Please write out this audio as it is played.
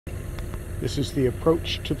This is the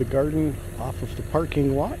approach to the garden off of the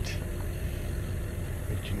parking lot.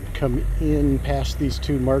 We can come in past these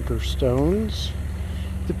two marker stones.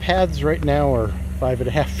 The paths right now are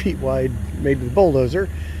 5.5 feet wide, made with a bulldozer.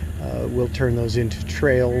 We'll turn those into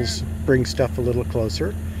trails, bring stuff a little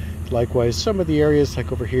closer. Likewise, some of the areas,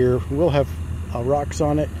 like over here, will have rocks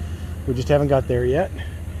on it. We just haven't got there yet,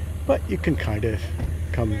 but you can kind of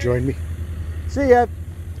come join me. See ya!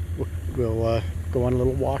 We'll go on a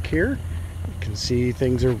little walk here. You can see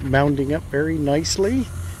things are mounding up very nicely,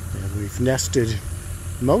 and we've nested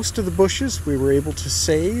most of the bushes we were able to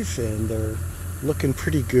save, and they're looking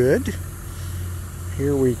pretty good.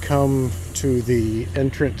 Here we come to the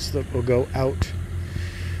entrance that will go out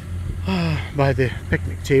by the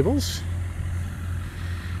picnic tables.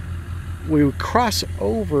 We would cross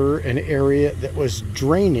over an area that was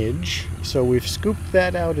drainage, so we've scooped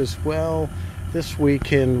that out as well. This we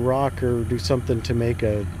can rock or do something to make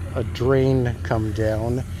a drain come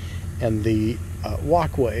down, and the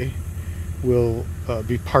walkway will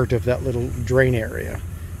be part of that little drain area.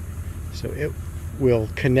 So it will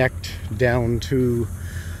connect down to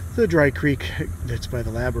the dry creek that's by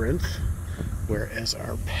the labyrinth, whereas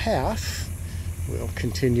our path will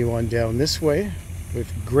continue on down this way.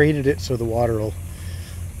 We've graded it so the water will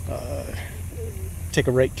take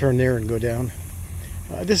a right turn there and go down.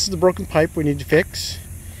 This is the broken pipe we need to fix.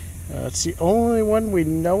 It's the only one we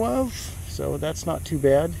know of, so that's not too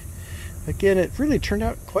bad. Again, it really turned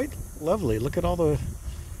out quite lovely. Look at all the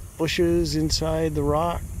bushes inside the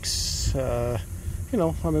rocks. You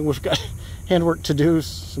know, I mean, we've got handwork to do.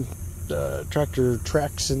 Some tractor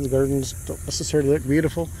tracks in the gardens don't necessarily look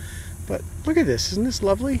beautiful, but look at this. Isn't this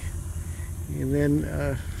lovely? And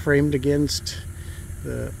then framed against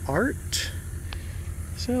the art.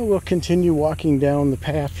 So we'll continue walking down the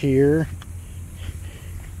path here.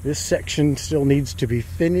 This section still needs to be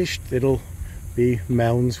finished. It'll be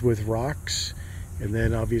mounds with rocks, and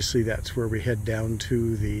then obviously that's where we head down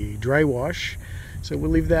to the dry wash. So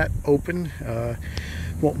we'll leave that open.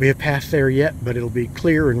 Won't be a path there yet, but it'll be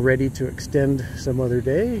clear and ready to extend some other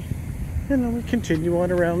day. And then we continue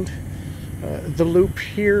on around the loop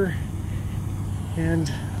here.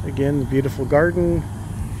 And again, the beautiful garden.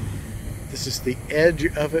 This is the edge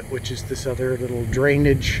of it, which is this other little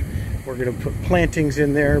drainage. We're going to put plantings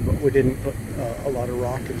in there, but we didn't put a lot of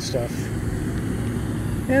rock and stuff.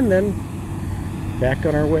 And then back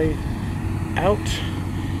on our way out.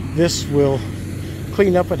 This will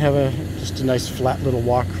clean up and have just a nice flat little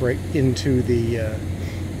walk right into the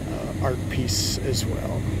art piece as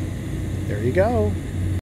well. There you go.